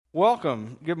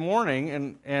Welcome. Good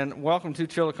morning, and welcome to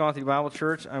Chillicothe Bible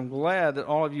Church. I'm glad that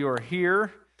all of you are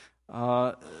here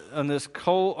on these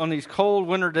cold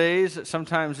winter days.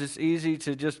 Sometimes it's easy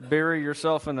to just bury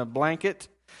yourself in a blanket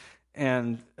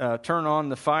and turn on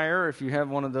the fire if you have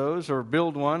one of those, or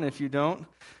build one if you don't,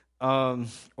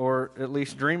 or at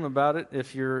least dream about it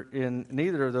if you're in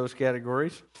neither of those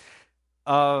categories.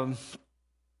 And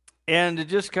to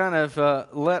just kind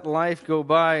of let life go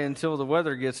by until the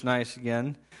weather gets nice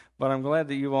again. But I'm glad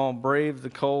that you all braved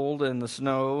the cold and the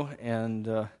snow and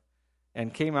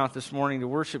came out this morning to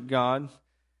worship God.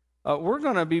 We're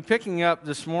going to be picking up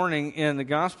this morning in the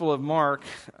Gospel of Mark.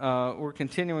 We're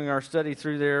continuing our study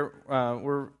through there.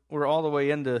 We're all the way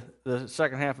into the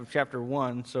second half of chapter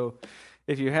 1. So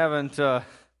if you haven't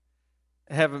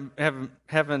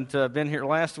been here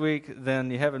last week, then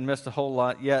you haven't missed a whole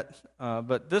lot yet.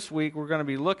 But this week we're going to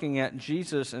be looking at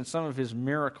Jesus and some of his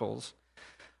miracles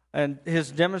and his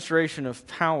demonstration of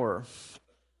power.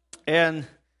 And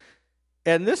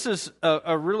this is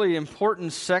a really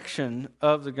important section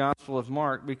of the Gospel of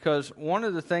Mark, because one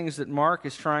of the things that Mark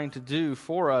is trying to do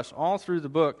for us all through the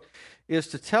book is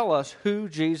to tell us who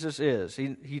Jesus is.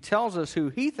 He tells us who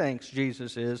he thinks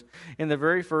Jesus is in the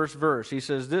very first verse. He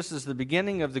says, this is the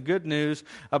beginning of the good news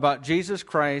about Jesus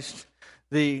Christ,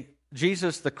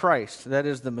 Jesus the Christ, that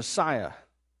is the Messiah,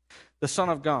 the Son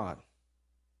of God.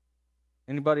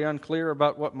 Anybody unclear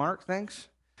about what Mark thinks?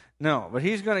 No, but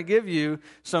he's going to give you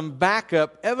some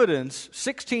backup evidence,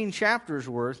 16 chapters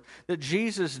worth, that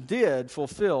Jesus did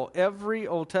fulfill every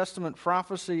Old Testament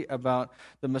prophecy about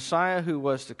the Messiah who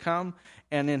was to come,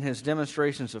 and in his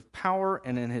demonstrations of power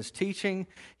and in his teaching,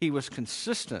 he was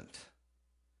consistent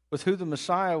with who the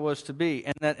Messiah was to be,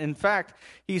 and that, in fact,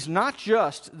 he's not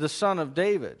just the son of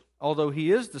David, although he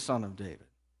is the son of David.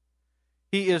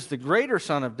 He is the greater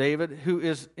son of David, who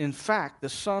is, in fact, the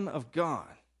Son of God.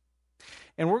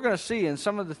 And we're going to see in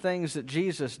some of the things that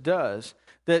Jesus does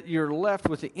that you're left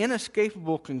with the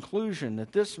inescapable conclusion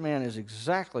that this man is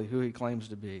exactly who he claims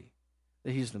to be,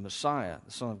 that he's the Messiah,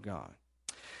 the Son of God.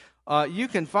 You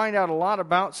can find out a lot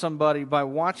about somebody by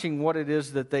watching what it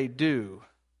is that they do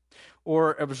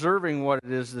or observing what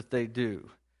it is that they do.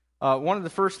 One of the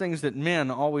first things that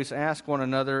men always ask one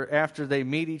another after they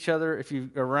meet each other, if you're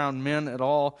around men at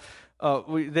all,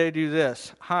 they do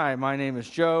this. Hi, my name is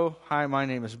Joe. Hi, my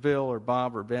name is Bill or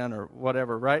Bob or Ben or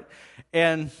whatever, right?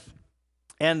 And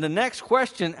the next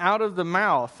question out of the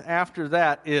mouth after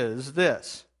that is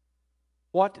this.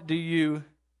 What do you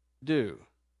do?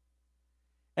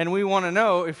 And we want to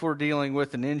know if we're dealing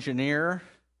with an engineer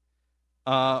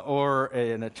or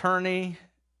an attorney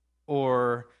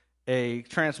or a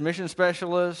transmission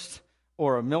specialist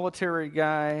or a military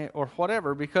guy or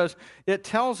whatever, because it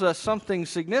tells us something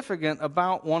significant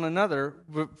about one another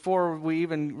before we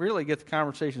even really get the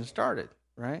conversation started,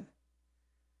 right?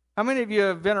 How many of you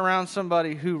have been around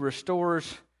somebody who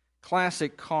restores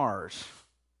classic cars?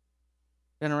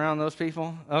 Been around those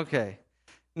people? Okay.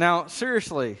 Now,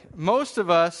 seriously, most of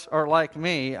us are like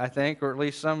me, I think, or at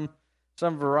least some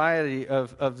variety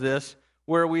of this,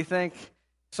 where we think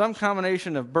some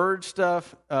combination of bird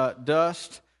stuff,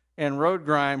 dust, and road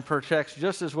grime protects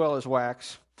just as well as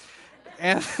wax.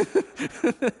 And,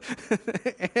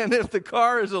 and if the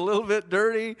car is a little bit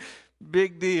dirty,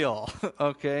 big deal,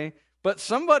 okay? But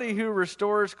somebody who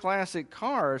restores classic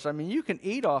cars, I mean, you can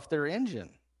eat off their engine,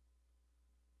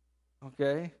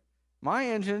 okay? My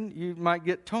engine, you might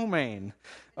get ptomaine,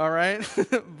 all right?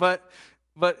 but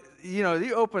you know,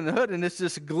 you open the hood and it's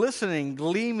this glistening,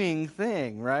 gleaming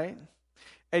thing, right?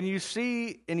 And you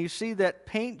see that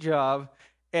paint job,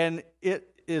 and it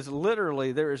is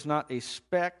literally, there is not a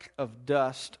speck of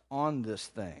dust on this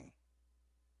thing.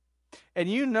 And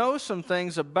you know some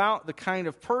things about the kind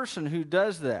of person who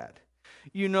does that.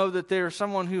 You know that there's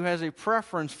someone who has a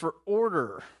preference for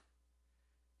order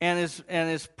and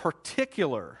is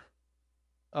particular.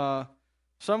 Some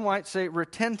might say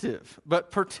retentive,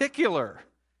 but particular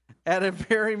at a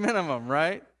very minimum,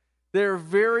 right? They're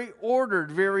very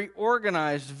ordered, very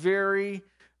organized, very,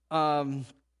 they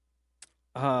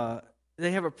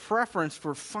have a preference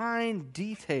for fine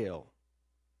detail,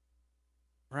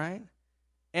 right?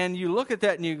 And you look at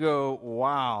that and you go,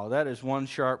 wow, that is one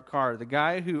sharp car. The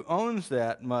guy who owns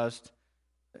that must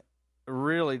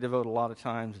really devote a lot of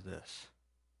time to this.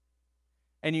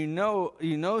 And you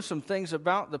know some things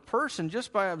about the person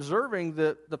just by observing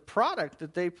the product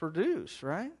that they produce,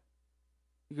 right?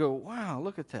 You go, wow,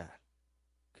 look at that.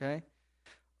 Okay?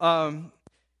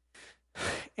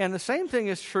 And the same thing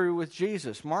is true with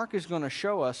Jesus. Mark is going to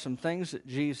show us some things that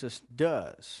Jesus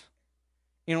does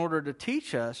in order to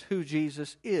teach us who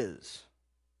Jesus is.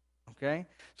 Okay?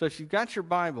 So if you've got your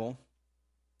Bible,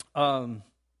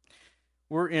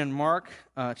 we're in Mark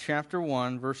chapter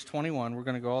 1, verse 21. We're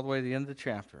going to go all the way to the end of the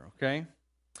chapter, okay?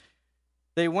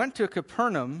 They went to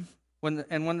Capernaum, when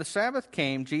the Sabbath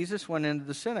came, Jesus went into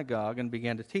the synagogue and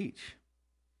began to teach.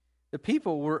 The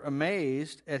people were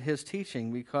amazed at his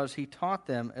teaching because he taught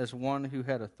them as one who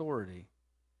had authority,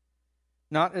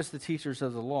 not as the teachers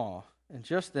of the law. And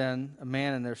just then, a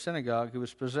man in their synagogue who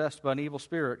was possessed by an evil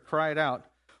spirit cried out,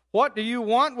 "What do you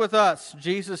want with us,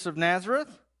 Jesus of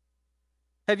Nazareth?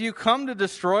 Have you come to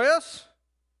destroy us?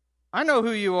 I know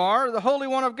who you are, the Holy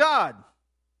One of God."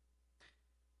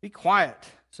 "Be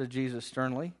quiet," said Jesus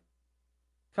sternly.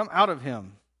 "Come out of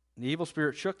him." And the evil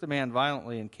spirit shook the man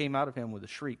violently and came out of him with a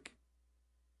shriek.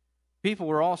 People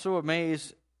were all so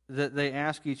amazed that they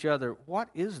asked each other, "What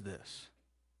is this?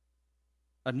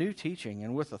 A new teaching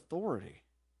and with authority.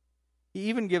 He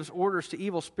even gives orders to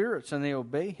evil spirits and they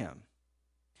obey him."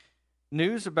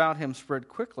 News about him spread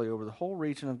quickly over the whole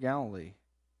region of Galilee.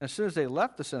 As soon as they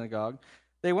left the synagogue,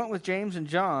 they went with James and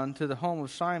John to the home of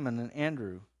Simon and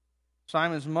Andrew.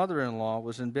 Simon's mother-in-law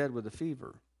was in bed with a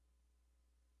fever.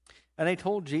 And they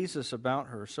told Jesus about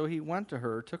her. So he went to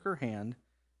her, took her hand,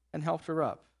 and helped her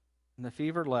up. And the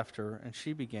fever left her, and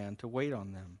she began to wait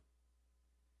on them.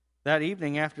 That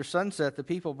evening after sunset, the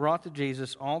people brought to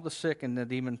Jesus all the sick and the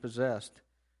demon-possessed.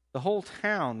 The whole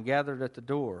town gathered at the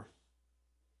door.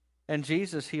 And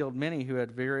Jesus healed many who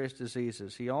had various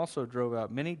diseases. He also drove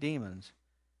out many demons.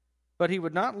 But he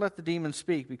would not let the demons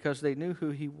speak because they knew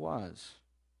who he was.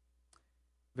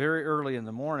 Very early in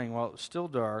the morning, while it was still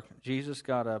dark, Jesus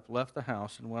got up, left the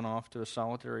house, and went off to a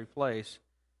solitary place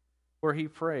where he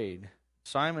prayed.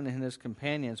 Simon and his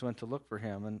companions went to look for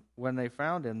him, and when they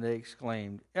found him, they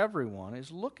exclaimed, "Everyone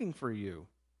is looking for you."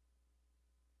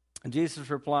 And Jesus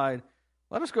replied,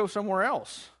 "Let us go somewhere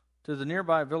else, to the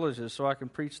nearby villages, so I can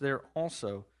preach there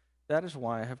also. That is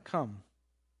why I have come."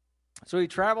 So he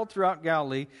traveled throughout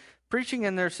Galilee, preaching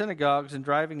in their synagogues and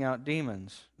driving out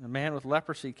demons. A man with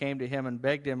leprosy came to him and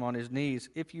begged him on his knees,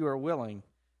 "If you are willing,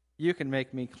 you can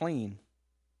make me clean."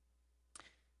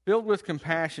 Filled with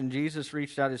compassion, Jesus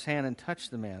reached out his hand and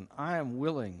touched the man. "I am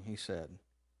willing," he said.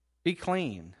 "Be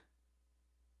clean."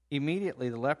 Immediately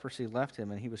the leprosy left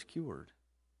him and he was cured.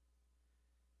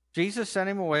 Jesus sent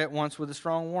him away at once with a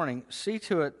strong warning. "See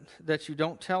to it that you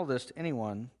don't tell this to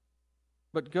anyone,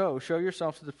 but go, show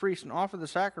yourself to the priest, and offer the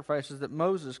sacrifices that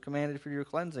Moses commanded for your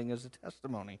cleansing as a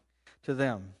testimony to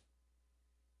them."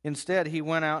 Instead, he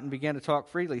went out and began to talk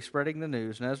freely, spreading the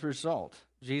news, and as a result,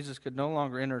 Jesus could no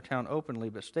longer enter town openly,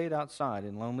 but stayed outside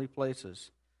in lonely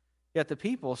places. Yet the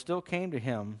people still came to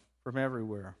him from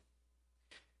everywhere.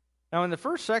 Now, in the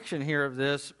first section here of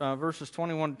this, verses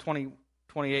 21 to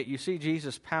 28, you see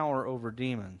Jesus' power over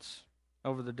demons,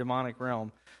 over the demonic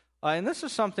realm. And this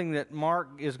is something that Mark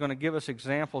is going to give us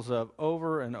examples of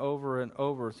over and over and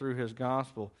over through his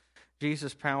gospel,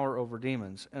 Jesus' power over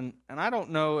demons. And I don't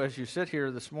know, as you sit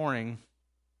here this morning,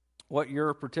 what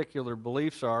your particular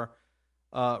beliefs are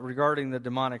regarding the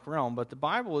demonic realm, but the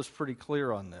Bible is pretty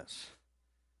clear on this.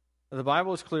 The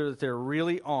Bible is clear that there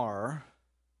really are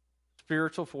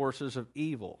spiritual forces of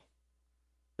evil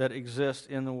that exist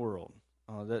in the world,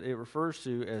 that it refers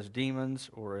to as demons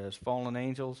or as fallen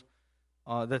angels,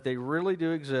 that they really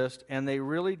do exist, and they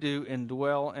really do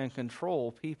indwell and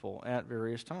control people at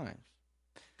various times.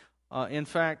 In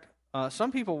fact,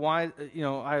 some people, I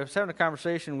was having a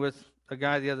conversation with a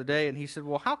guy the other day, and he said,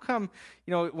 "Well, how come,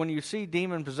 when you see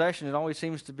demon possession, it always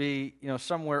seems to be,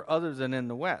 somewhere other than in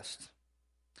the West?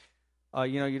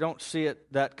 You don't see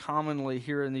it that commonly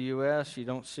here in the U.S. You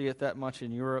don't see it that much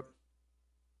in Europe.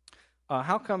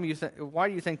 How come why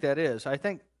do you think that is?" I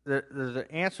think the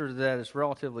answer to that is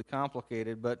relatively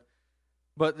complicated, but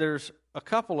there's a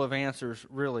couple of answers,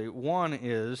 really. One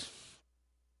is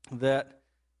that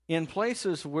in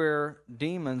places where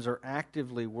demons are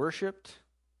actively worshipped,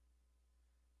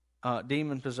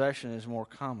 demon possession is more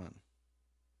common.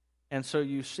 And so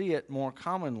you see it more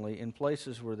commonly in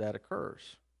places where that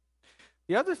occurs.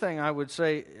 The other thing I would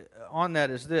say on that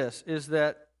is this, is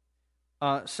that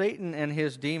Satan and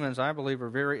his demons, I believe, are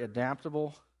very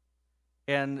adaptable,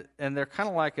 and they're kind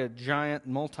of like a giant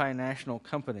multinational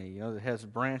company, that has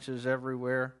branches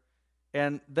everywhere.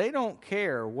 And they don't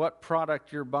care what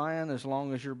product you're buying as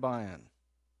long as you're buying,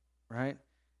 right?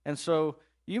 And so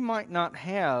you might not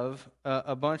have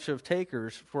a bunch of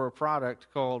takers for a product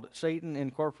called Satan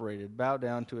Incorporated, Bow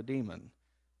Down to a Demon,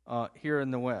 here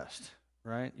in the West,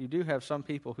 right? You do have some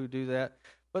people who do that,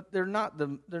 but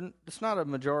it's not a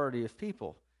majority of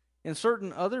people. In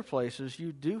certain other places,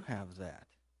 you do have that,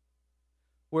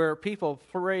 where people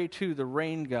pray to the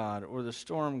rain god or the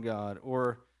storm god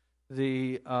or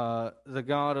the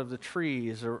god of the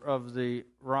trees or of the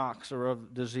rocks or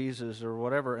of diseases or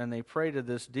whatever, and they pray to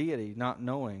this deity not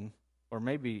knowing, or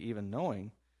maybe even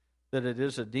knowing, that it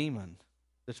is a demon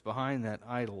that's behind that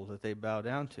idol that they bow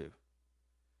down to.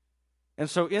 And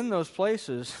so in those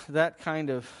places, that kind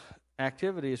of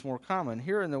activity is more common.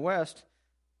 Here in the West,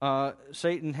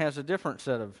 Satan has a different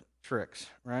set of tricks,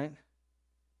 right?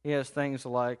 He has things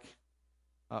like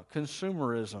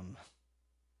consumerism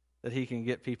that he can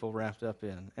get people wrapped up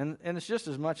in. And it's just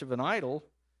as much of an idol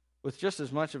with just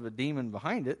as much of a demon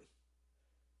behind it.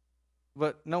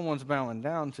 But no one's bowing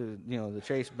down to, the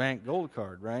Chase Bank Gold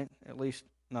Card, right? At least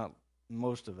not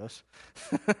most of us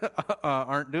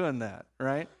aren't doing that,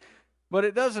 right? But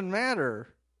it doesn't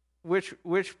matter which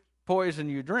poison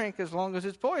you drink as long as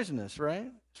it's poisonous, right?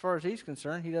 As far as he's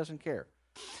concerned, he doesn't care.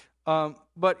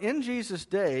 But in Jesus'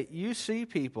 day, you see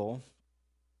people,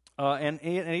 and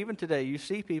even today, you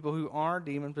see people who are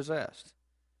demon-possessed.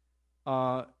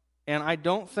 And I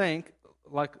don't think,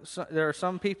 there are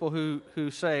some people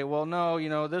who say, well,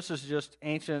 no, this is just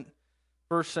ancient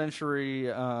first century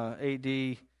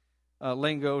AD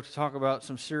lingo to talk about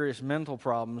some serious mental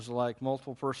problems like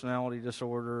multiple personality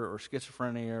disorder or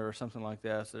schizophrenia or something like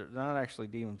that. They're not actually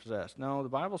demon-possessed. No, the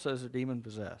Bible says they're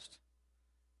demon-possessed.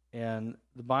 And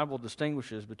the Bible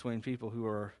distinguishes between people who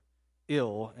are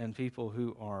ill and people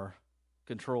who are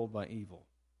controlled by evil.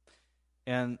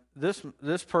 And this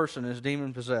person is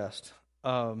demon-possessed.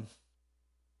 And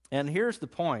here's the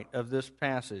point of this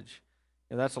passage.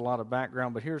 That's a lot of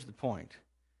background, but here's the point.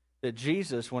 That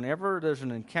Jesus, whenever there's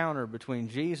an encounter between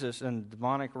Jesus and the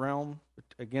demonic realm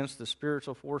against the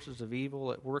spiritual forces of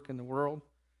evil at work in the world,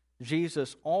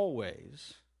 Jesus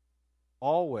always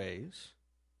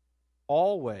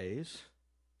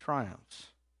triumphs.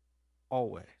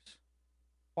 Always.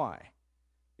 Why?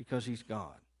 Because he's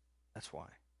God. That's why.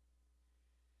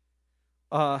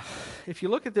 If you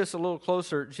look at this a little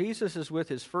closer, Jesus is with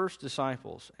his first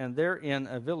disciples, and they're in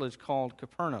a village called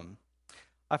Capernaum.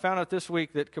 I found out this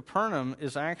week that Capernaum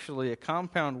is actually a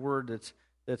compound word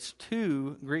that's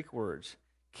two Greek words,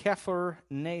 Kepher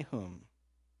Nahum,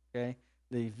 okay?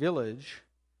 The village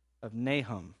of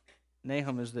Nahum.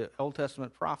 Nahum is the Old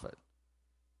Testament prophet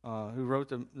who wrote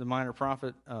the minor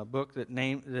prophet book that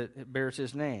bears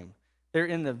his name. They're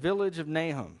in the village of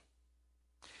Nahum,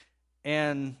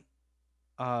 and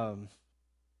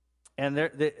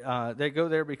they go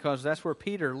there because that's where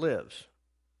Peter lives.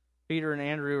 Peter and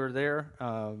Andrew are there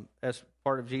as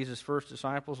part of Jesus' first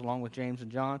disciples, along with James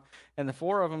and John. And the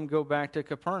four of them go back to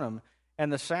Capernaum, and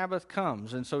the Sabbath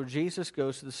comes. And so Jesus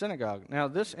goes to the synagogue. Now,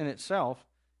 this in itself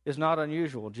is not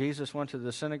unusual. Jesus went to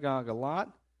the synagogue a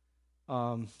lot.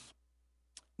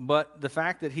 But the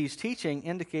fact that he's teaching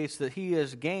indicates that he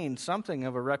has gained something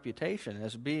of a reputation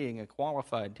as being a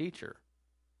qualified teacher.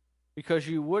 Because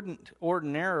you wouldn't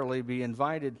ordinarily be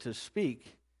invited to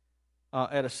speak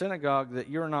at a synagogue that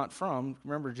you're not from.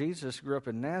 Remember, Jesus grew up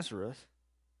in Nazareth,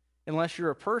 unless you're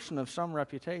a person of some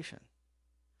reputation.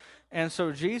 And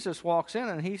so Jesus walks in,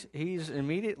 and he's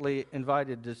immediately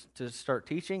invited to start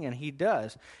teaching, and he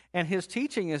does. And his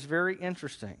teaching is very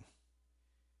interesting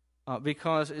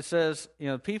because it says,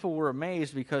 people were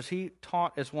amazed because he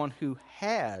taught as one who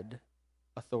had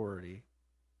authority,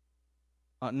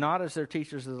 not as their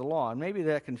teachers of the law. And maybe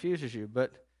that confuses you,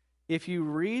 but if you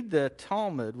read the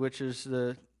Talmud, which is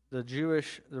the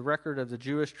record of the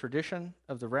Jewish tradition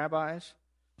of the rabbis,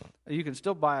 you can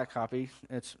still buy a copy.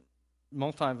 It's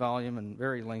multi-volume and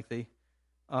very lengthy.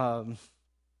 But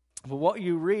what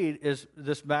you read is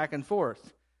this back and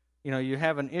forth. You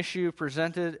have an issue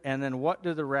presented, and then what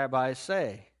do the rabbis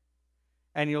say?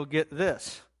 And you'll get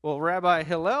this. Well, Rabbi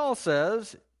Hillel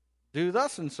says, do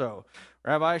thus and so.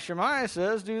 Rabbi Shammai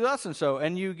says, do thus and so.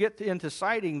 And you get into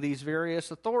citing these various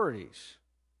authorities.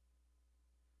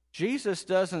 Jesus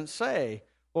doesn't say,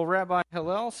 well, Rabbi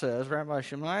Hillel says, Rabbi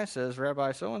Shammai says,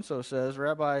 Rabbi so-and-so says,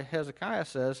 Rabbi Hezekiah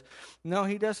says. No,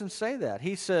 he doesn't say that.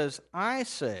 He says, I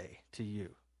say to you.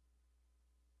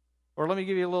 Or let me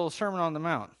give you a little Sermon on the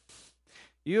Mount.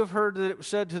 You have heard that it was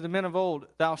said to the men of old,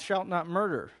 thou shalt not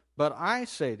murder, but I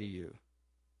say to you.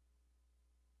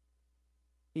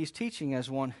 He's teaching as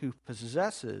one who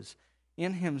possesses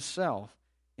in himself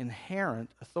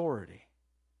inherent authority.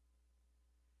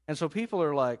 And so people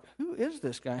are like, who is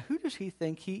this guy? Who does he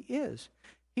think he is?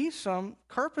 He's some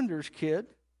carpenter's kid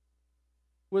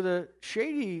with a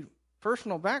shady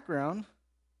personal background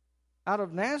out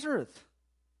of Nazareth.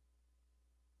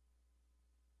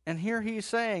 And here he's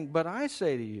saying, but I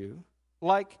say to you,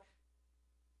 like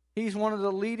he's one of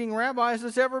the leading rabbis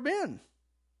that's ever been.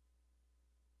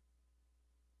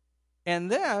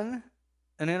 And then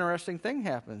an interesting thing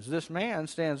happens. This man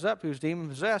stands up who's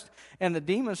demon-possessed, and the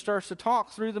demon starts to talk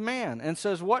through the man and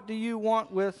says, "What do you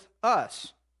want with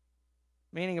us?"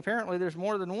 Meaning apparently there's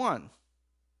more than one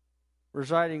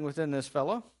residing within this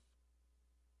fellow.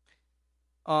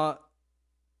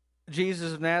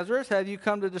 Jesus of Nazareth, have you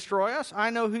come to destroy us? I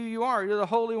know who you are. You're the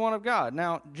Holy One of God.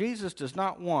 Now, Jesus does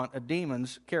not want a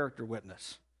demon's character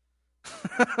witness.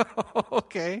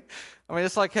 Okay? I mean,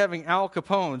 it's like having Al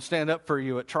Capone stand up for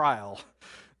you at trial.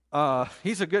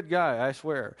 He's a good guy, I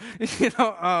swear.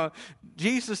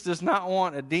 Jesus does not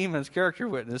want a demon's character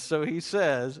witness, so he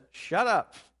says, "Shut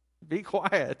up. Be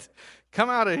quiet. Come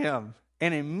out of him."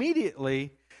 And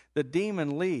immediately the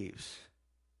demon leaves.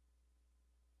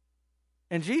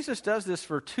 And Jesus does this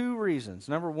for two reasons.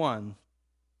 Number one,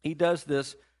 he does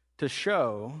this to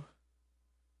show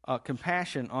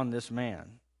compassion on this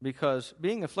man, because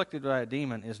being afflicted by a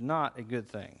demon is not a good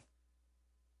thing.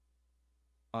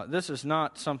 This is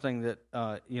not something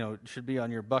that should be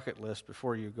on your bucket list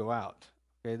before you go out.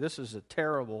 Okay, this is a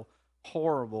terrible,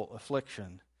 horrible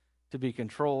affliction to be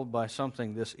controlled by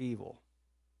something this evil.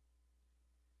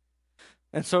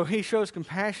 And so he shows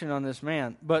compassion on this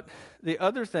man. But the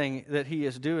other thing that he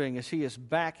is doing is he is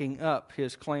backing up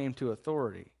his claim to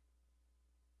authority.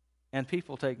 And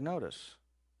people take notice.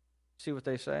 See what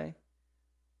they say?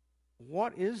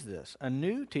 What is this? A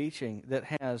new teaching that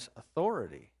has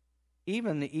authority.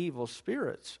 Even the evil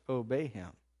spirits obey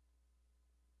him.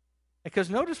 Because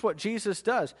notice what Jesus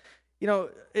does.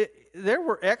 There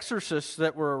were exorcists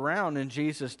that were around in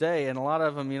Jesus' day, and a lot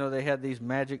of them, they had these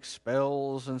magic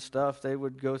spells and stuff they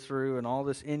would go through, and all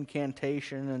this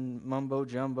incantation and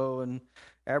mumbo-jumbo and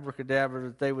abracadabra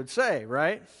that they would say,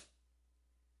 right?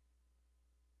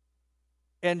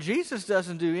 And Jesus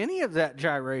doesn't do any of that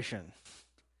gyration.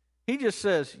 He just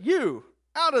says, "You,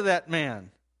 out of that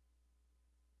man."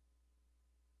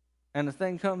 And the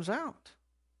thing comes out.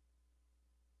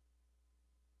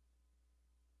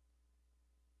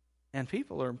 And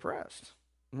people are impressed.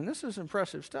 I mean, this is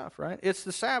impressive stuff, right? It's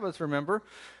the Sabbath, remember?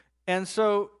 And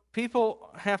so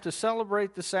people have to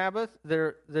celebrate the Sabbath.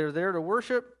 They're there to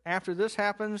worship. After this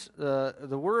happens,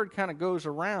 the word kind of goes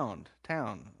around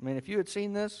town. I mean, if you had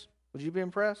seen this, would you be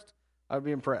impressed? I would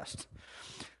be impressed.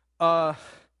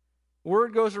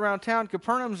 Word goes around town.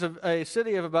 Capernaum's a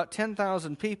city of about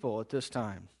 10,000 people at this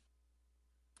time.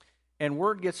 And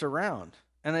word gets around.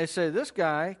 And they say, "This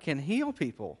guy can heal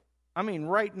people. I mean,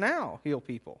 right now, heal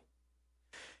people."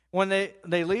 When they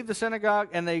leave the synagogue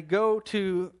and they go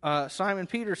to Simon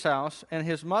Peter's house, and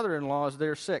his mother-in-law is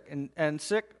there sick, and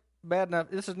sick bad enough.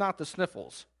 This is not the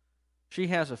sniffles. She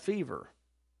has a fever.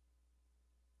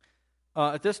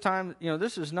 At this time,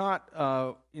 this is not,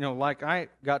 like I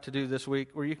got to do this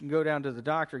week, where you can go down to the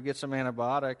doctor, get some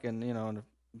antibiotic, and, in a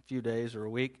few days or a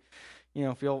week,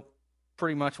 feel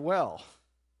pretty much well.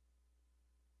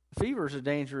 Fever is a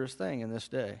dangerous thing in this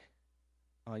day.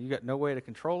 You got no way to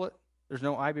control it. There's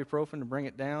no ibuprofen to bring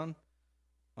it down.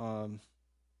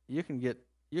 You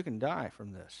can die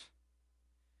from this.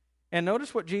 And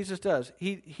notice what Jesus does.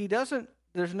 He doesn't.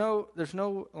 There's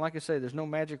no. Like I say, there's no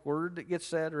magic word that gets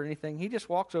said or anything. He just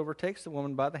walks over, takes the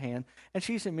woman by the hand, and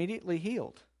she's immediately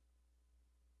healed.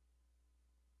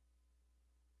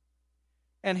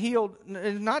 And healed,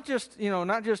 not just,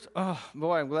 "Oh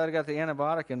boy, I'm glad I got the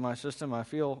antibiotic in my system. I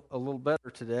feel a little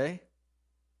better today."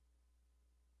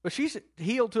 But she's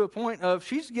healed to a point of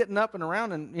she's getting up and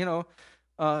around and,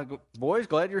 "Boys,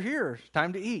 glad you're here. It's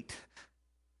time to eat."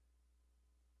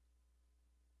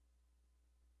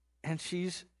 And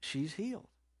she's healed.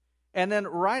 And then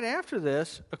right after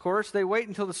this, of course, they wait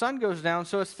until the sun goes down,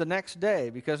 so it's the next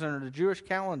day, because under the Jewish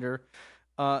calendar,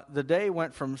 the day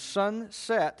went from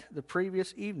sunset the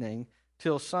previous evening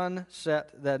till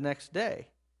sunset the next day.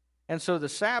 And so the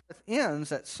Sabbath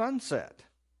ends at sunset.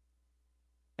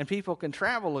 And people can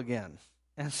travel again.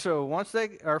 And so once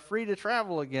they are free to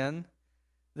travel again,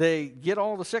 they get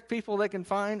all the sick people they can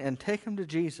find and take them to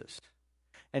Jesus.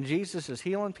 And Jesus is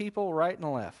healing people right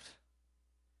and left.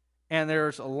 And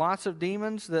there's lots of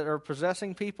demons that are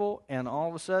possessing people, and all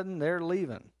of a sudden they're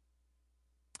leaving.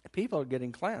 People are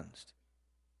getting cleansed.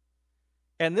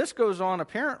 And this goes on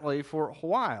apparently for a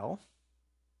while.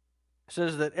 It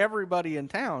says that everybody in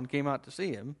town came out to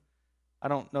see him. I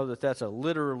don't know that that's a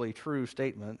literally true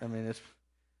statement. I mean, it's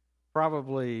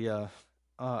probably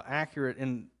accurate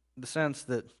in the sense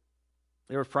that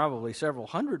there were probably several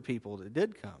hundred people that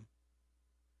did come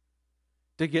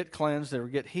to get cleansed or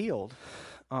get healed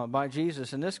by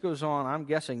Jesus. And this goes on, I'm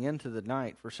guessing, into the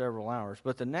night for several hours.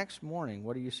 But the next morning,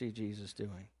 what do you see Jesus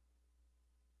doing?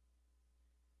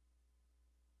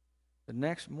 The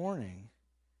next morning,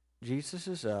 Jesus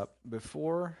is up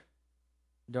before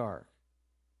dark.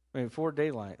 I mean, before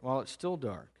daylight, while it's still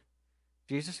dark,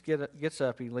 Jesus gets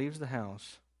up, he leaves the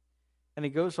house, and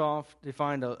he goes off to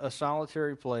find a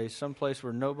solitary place, some place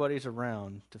where nobody's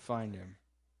around to find him,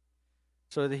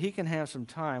 so that he can have some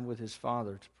time with his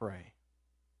Father to pray.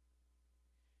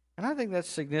 And I think that's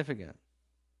significant.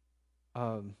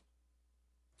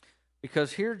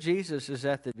 Because here Jesus is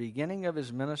at the beginning of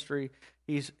his ministry.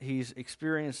 He's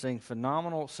experiencing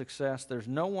phenomenal success. There's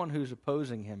no one who's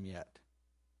opposing him yet.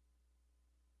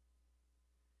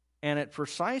 And at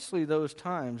precisely those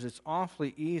times, it's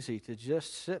awfully easy to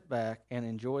just sit back and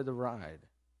enjoy the ride.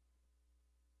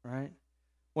 Right?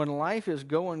 When life is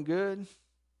going good,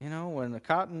 when the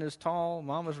cotton is tall,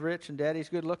 mama's rich, and daddy's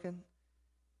good looking,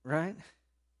 right?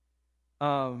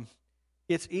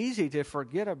 It's easy to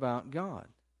forget about God.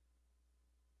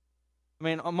 I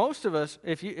mean, most of us,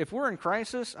 if we're in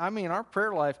crisis, our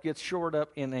prayer life gets shored up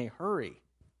in a hurry,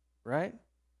 right?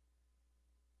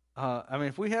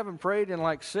 If we haven't prayed in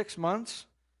like 6 months,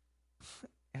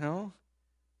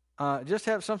 just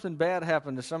have something bad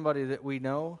happen to somebody that we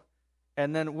know,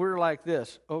 and then we're like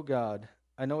this, oh God,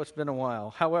 I know it's been a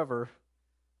while. However,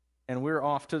 and we're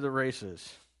off to the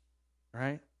races,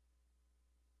 right?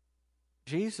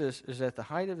 Jesus is at the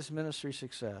height of his ministry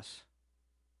success.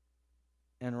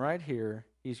 And right here,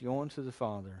 he's going to the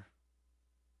Father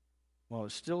while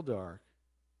it's still dark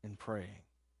and praying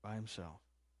by himself.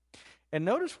 And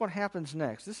notice what happens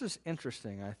next. This is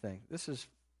interesting, I think. This is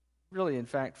really, in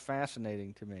fact,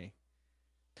 fascinating to me.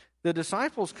 The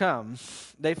disciples come.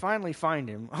 They finally find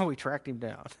him. Oh, we tracked him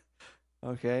down.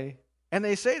 Okay? And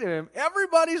they say to him,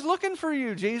 everybody's looking for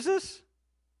you, Jesus.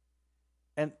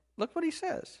 And look what he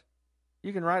says.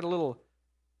 You can write a little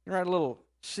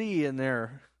C in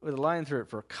there with a line through it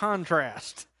for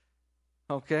contrast.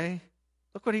 Okay?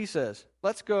 Look what he says.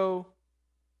 Let's go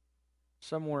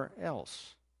somewhere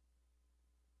else.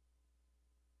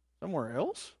 Somewhere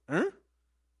else? Huh?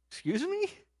 Excuse me?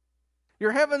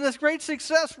 You're having this great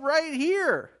success right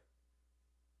here.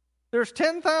 There's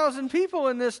 10,000 people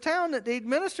in this town that they'd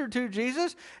ministered to,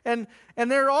 Jesus, and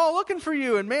they're all looking for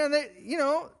you. And man,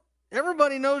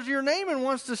 everybody knows your name and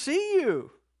wants to see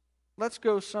you. Let's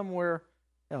go somewhere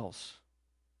else.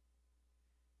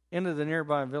 Into the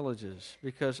nearby villages,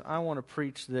 because I want to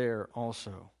preach there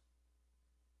also.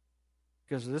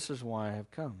 Because this is why I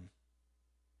have come.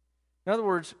 In other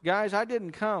words, guys, I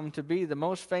didn't come to be the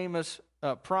most famous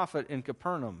prophet in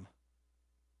Capernaum.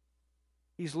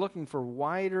 He's looking for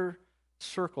wider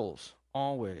circles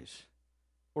always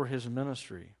for his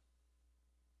ministry,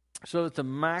 so that the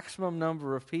maximum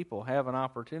number of people have an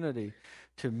opportunity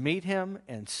to meet him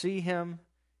and see him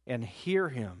and hear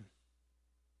him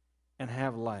and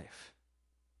have life.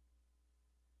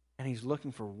 And he's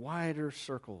looking for wider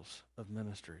circles of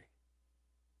ministry.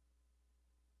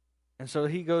 And so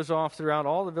he goes off throughout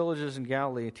all the villages in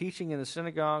Galilee, teaching in the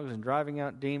synagogues and driving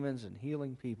out demons and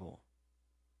healing people.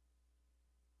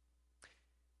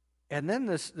 And then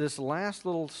this last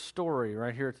little story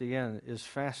right here at the end is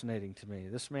fascinating to me.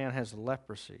 This man has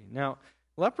leprosy. Now,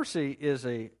 leprosy is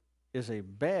a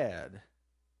bad,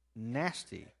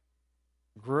 nasty,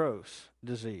 gross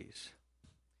disease.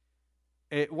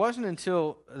 It wasn't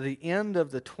until the end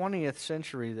of the 20th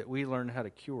century that we learned how to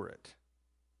cure it.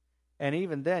 And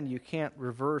even then, you can't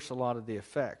reverse a lot of the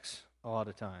effects a lot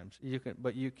of times.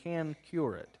 But you can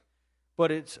cure it.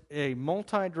 But it's a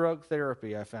multi-drug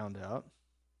therapy, I found out,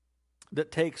 that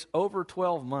takes over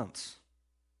 12 months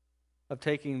of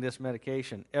taking this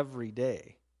medication every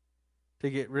day to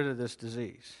get rid of this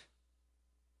disease.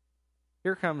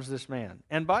 Here comes this man.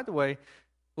 And by the way,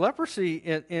 leprosy,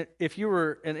 if you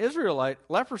were an Israelite,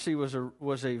 leprosy was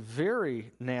a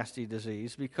very nasty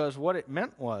disease, because what it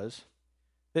meant was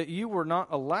that you were not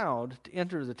allowed to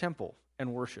enter the temple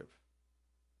and worship.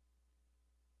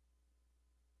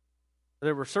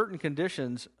 There were certain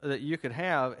conditions that you could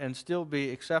have and still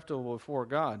be acceptable before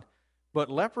God.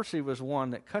 But leprosy was one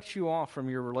that cut you off from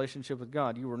your relationship with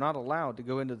God. You were not allowed to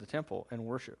go into the temple and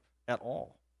worship at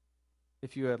all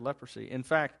if you had leprosy. In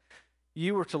fact,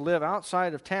 you were to live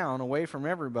outside of town, away from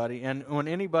everybody, and when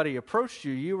anybody approached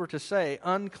you, you were to say,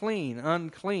 unclean,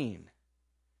 unclean.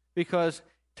 Because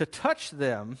to touch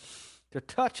them, to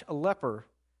touch a leper,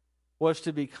 was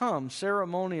to become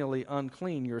ceremonially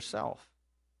unclean yourself,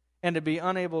 and to be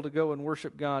unable to go and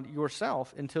worship God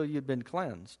yourself until you'd been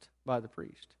cleansed by the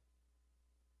priest.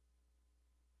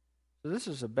 So this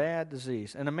is a bad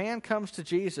disease. And a man comes to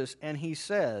Jesus and he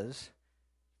says,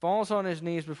 falls on his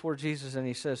knees before Jesus and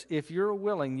he says, if you're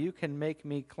willing, you can make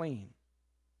me clean.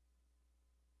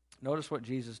 Notice what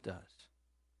Jesus does.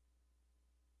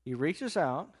 He reaches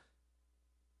out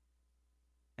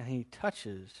and he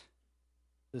touches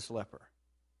this leper.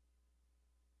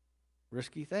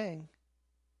 Risky thing.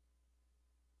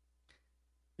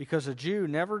 Because a Jew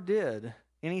never did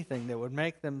anything that would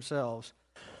make themselves,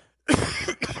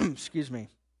 excuse me,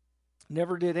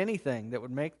 never did anything that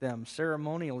would make them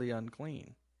ceremonially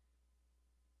unclean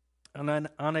and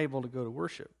unable to go to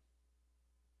worship.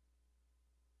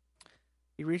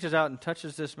 He reaches out and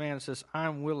touches this man and says,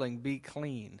 I'm willing, be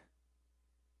clean.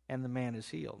 And the man is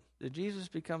healed. Did Jesus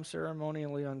become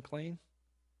ceremonially unclean?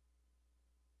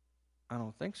 I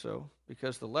don't think so,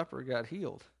 because the leper got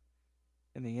healed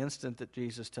in the instant that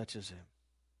Jesus touches him.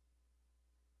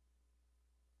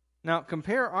 Now,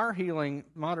 compare our healing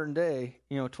modern day,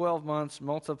 12 months,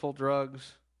 multiple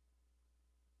drugs.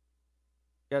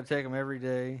 Got to take them every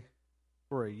day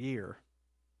for a year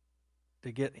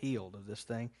to get healed of this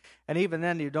thing. And even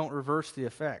then, you don't reverse the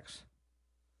effects.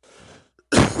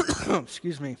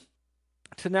 Excuse me.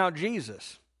 To now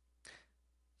Jesus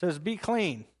says, be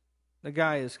clean. The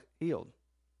guy is healed.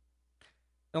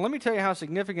 Now let me tell you how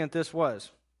significant this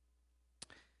was.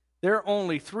 There are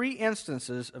only 3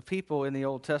 instances of people in the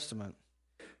Old Testament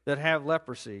that have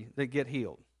leprosy that get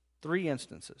healed. 3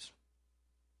 instances.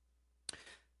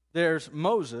 There's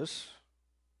Moses.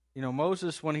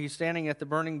 Moses, when he's standing at the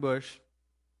burning bush,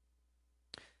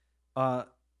 God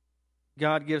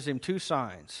gives him 2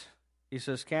 signs. He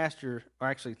says,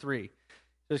 3. He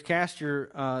says, cast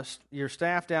your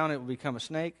staff down, it will become a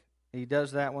snake. He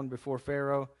does that one before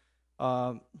Pharaoh.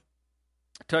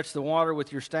 Touch the water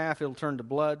with your staff, it'll turn to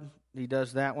blood. He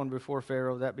does that one before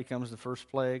Pharaoh. That becomes the first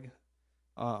plague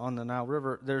on the Nile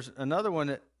River. There's another one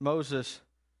that Moses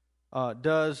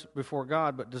does before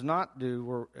God, but does not do,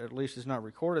 or at least it's not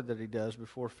recorded that he does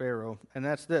before Pharaoh, and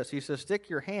that's this. He says, stick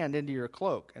your hand into your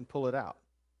cloak and pull it out.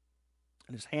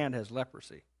 And his hand has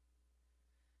leprosy.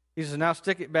 He says, now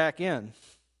stick it back in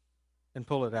and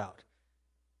pull it out.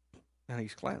 And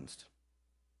he's cleansed.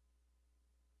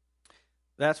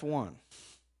 That's one.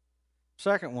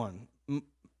 Second one,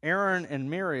 Aaron and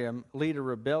Miriam lead a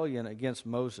rebellion against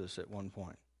Moses at one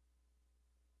point.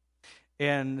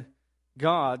 And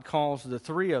God calls the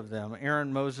 3 of them,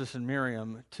 Aaron, Moses, and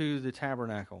Miriam, to the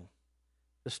tabernacle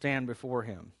to stand before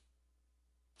him.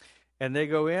 And they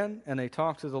go in and they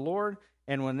talk to the Lord,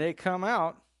 and when they come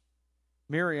out,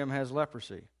 Miriam has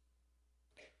leprosy.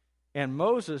 And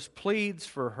Moses pleads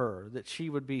for her that she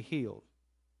would be healed.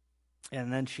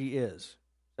 And then she is,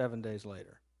 7 days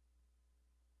later.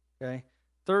 Okay?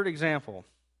 Third example.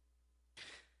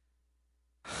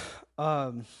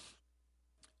 Under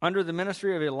the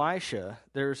ministry of Elisha,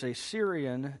 there's a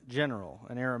Syrian general,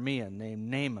 an Aramean named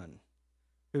Naaman,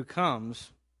 who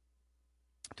comes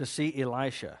to see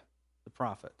Elisha, the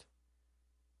prophet.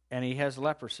 And he has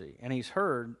leprosy. And he's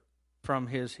heard from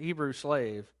his Hebrew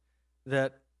slave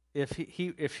that if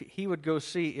he would go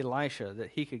see Elisha, that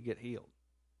he could get healed.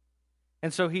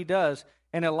 And so he does.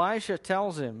 And Elisha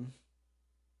tells him,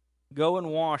 go and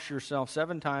wash yourself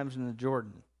 7 times in the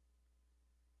Jordan,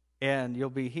 and you'll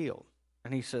be healed.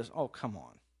 And he says, oh, come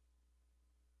on.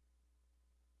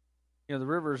 The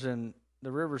rivers in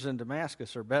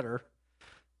Damascus are better.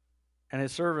 And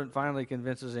his servant finally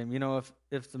convinces him,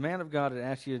 if the man of God had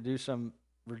asked you to do some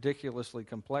ridiculously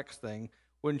complex thing,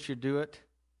 wouldn't you do it?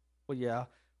 Well, yeah.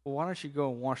 Well, why don't you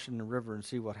go and wash in the river and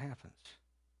see what happens?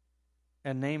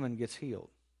 And Naaman gets healed.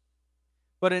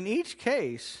 But in each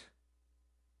case,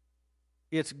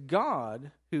 it's God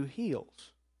who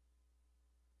heals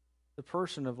the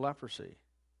person of leprosy.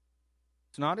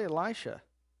 It's not Elisha.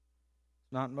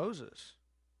 It's not Moses.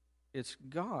 It's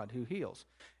God who heals.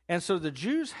 And so the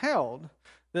Jews held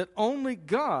that only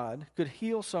God could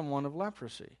heal someone of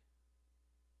leprosy.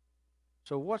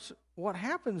 So what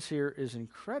happens here is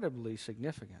incredibly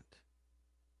significant.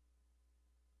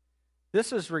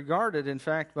 This is regarded, in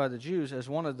fact, by the Jews as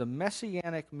one of the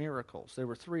messianic miracles. There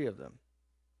were 3 of them.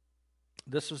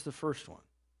 This is the first one.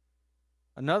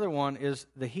 Another one is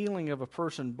the healing of a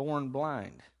person born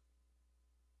blind,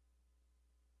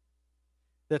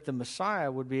 that the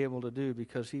Messiah would be able to do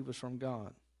because he was from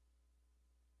God.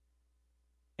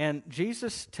 And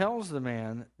Jesus tells the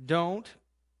man, don't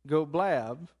go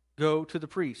blab, go to the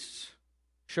priests.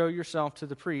 Show yourself to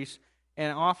the priests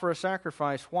and offer a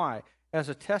sacrifice. Why? As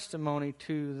a testimony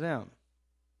to them.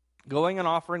 Going and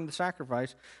offering the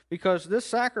sacrifice, because this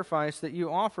sacrifice that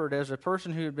you offered as a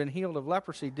person who had been healed of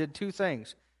leprosy did 2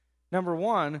 things. Number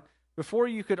 1, before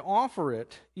you could offer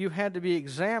it, you had to be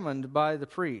examined by the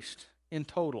priest in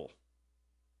total.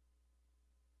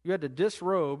 You had to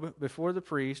disrobe before the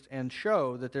priest and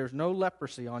show that there's no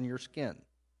leprosy on your skin.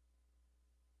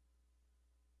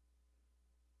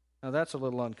 Now that's a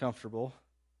little uncomfortable,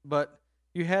 but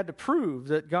you had to prove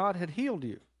that God had healed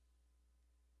you.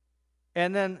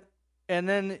 And then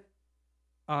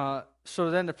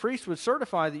so then the priest would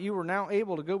certify that you were now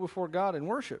able to go before God and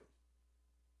worship.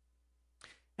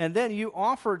 And then you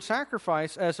offered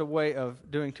sacrifice as a way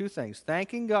of doing two things: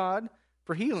 thanking God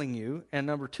for healing you, and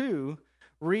number two,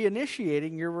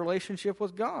 reinitiating your relationship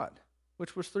with God,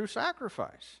 which was through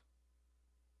sacrifice.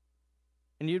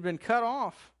 And you'd been cut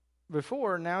off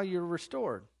before, now you're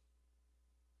restored.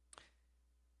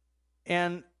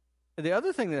 And the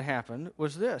other thing that happened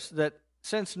was this, that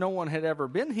since no one had ever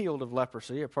been healed of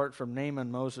leprosy apart from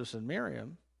Naaman, Moses, and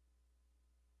Miriam,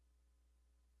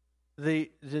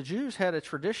 the Jews had a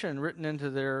tradition written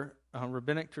into their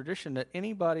rabbinic tradition that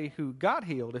anybody who got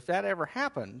healed, if that ever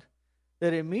happened,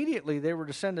 that immediately they were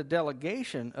to send a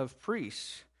delegation of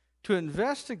priests to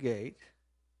investigate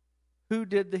who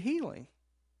did the healing.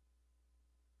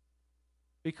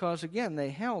 Because, again, they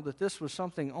held that this was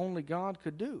something only God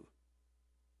could do.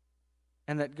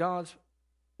 And that God's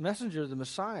messenger, the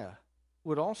Messiah,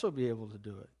 would also be able to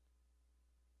do it.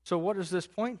 So what does this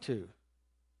point to?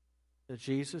 That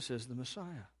Jesus is the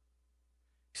Messiah.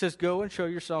 He says, go and show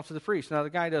yourself to the priest. Now, the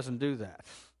guy doesn't do that.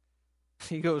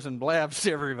 He goes and blabs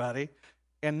to everybody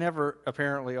and never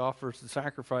apparently offers the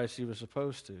sacrifice he was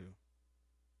supposed to.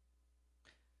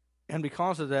 And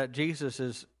because of that, Jesus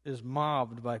is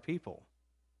mobbed by people,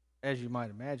 as you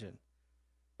might imagine.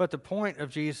 But the point of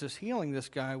Jesus healing this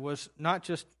guy was not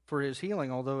just for his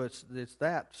healing, although it's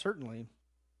that, certainly,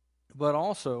 but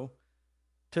also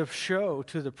to show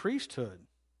to the priesthood,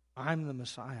 I'm the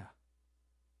Messiah.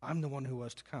 I'm the one who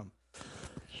was to come.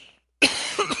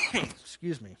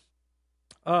 Excuse me.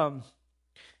 Now,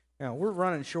 we're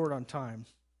running short on time,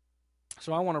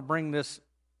 so I want to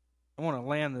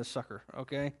land this sucker,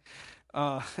 okay?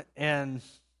 And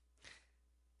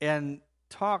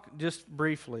talk just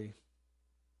briefly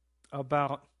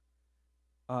about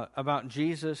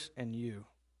Jesus and you,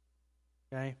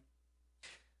 okay?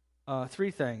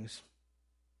 Three things.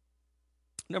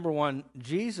 Number one,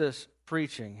 Jesus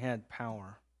preaching had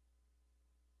power.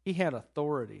 He had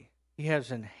authority. He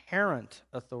has inherent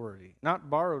authority, not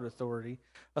borrowed authority,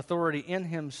 authority in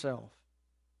himself.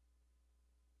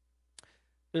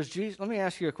 Let me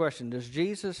ask you a question. Does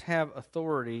Jesus have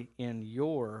authority in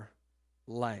your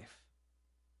life?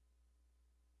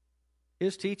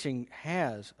 His teaching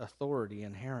has authority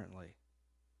inherently.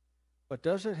 But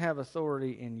does it have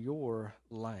authority in your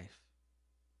life?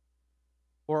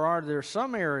 Or are there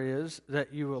some areas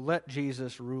that you will let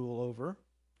Jesus rule over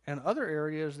and other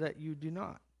areas that you do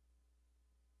not?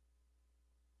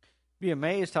 Be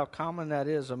amazed how common that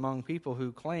is among people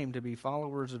who claim to be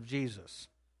followers of Jesus.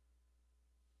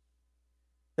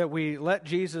 That we let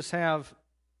Jesus have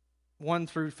 1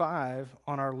 through 5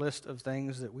 on our list of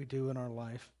things that we do in our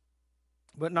life,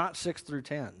 but not 6 through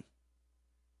 10.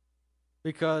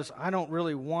 Because I don't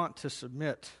really want to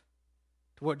submit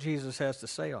to what Jesus has to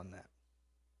say on that.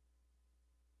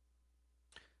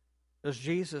 Does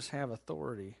Jesus have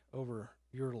authority over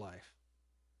your life?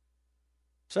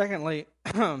 Secondly,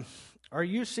 are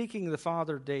you seeking the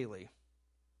Father daily?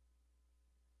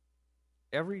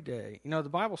 Every day. You know, the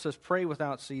Bible says pray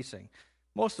without ceasing.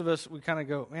 Most of us, we kind of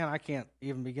go, man, I can't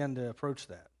even begin to approach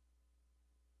that.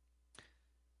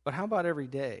 But how about every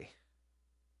day?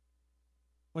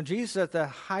 When Jesus, at the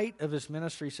height of his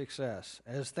ministry success,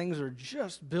 as things are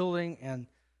just building and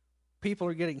people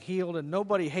are getting healed and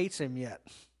nobody hates him yet,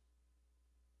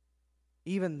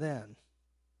 even then,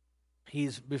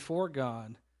 he's before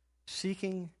God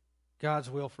seeking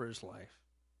God's will for his life.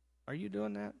 Are you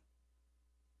doing that?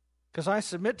 Because I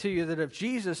submit to you that if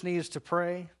Jesus needs to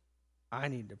pray, I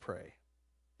need to pray.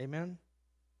 Amen?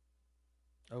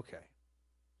 Okay.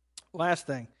 Last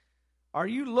thing. Are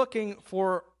you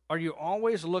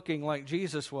always looking like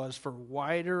Jesus was for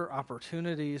wider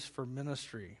opportunities for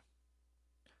ministry?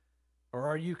 Or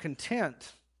are you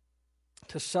content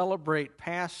to celebrate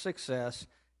past success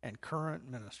and current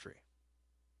ministry?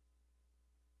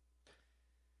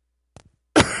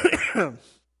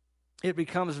 It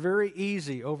becomes very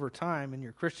easy over time in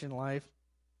your Christian life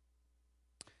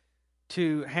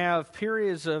to have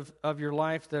periods of your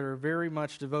life that are very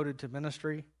much devoted to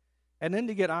ministry, and then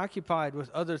to get occupied with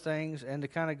other things and to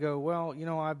kind of go, well, you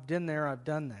know, I've been there, I've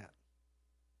done that.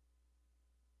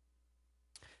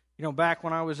 You know, back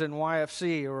when I was in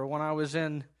YFC, or when I was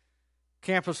in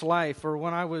campus life, or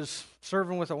when I was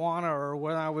serving with Awana, or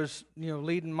when I was,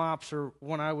 leading MOPS, or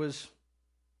when I was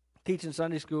teaching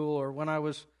Sunday school, or when I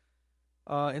was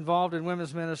involved in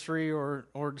women's ministry, or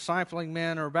discipling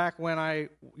men, or back when I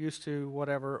used to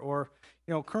whatever, or,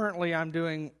 currently I'm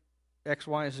doing X,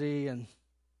 Y, Z.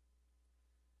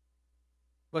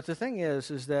 But the thing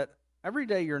is that every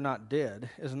day you're not dead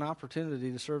is an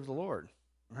opportunity to serve the Lord,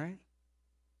 right?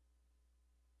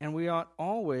 And we ought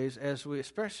always,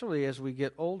 especially as we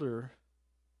get older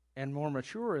and more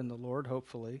mature in the Lord,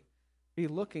 hopefully, be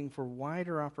looking for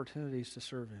wider opportunities to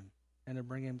serve Him and to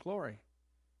bring Him glory.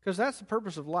 Because that's the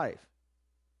purpose of life.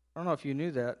 I don't know if you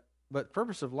knew that, but the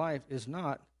purpose of life is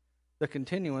not the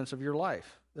continuance of your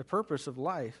life. The purpose of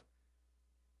life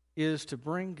is to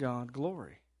bring God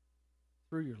glory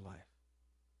through your life.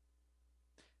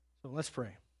 So let's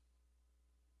pray.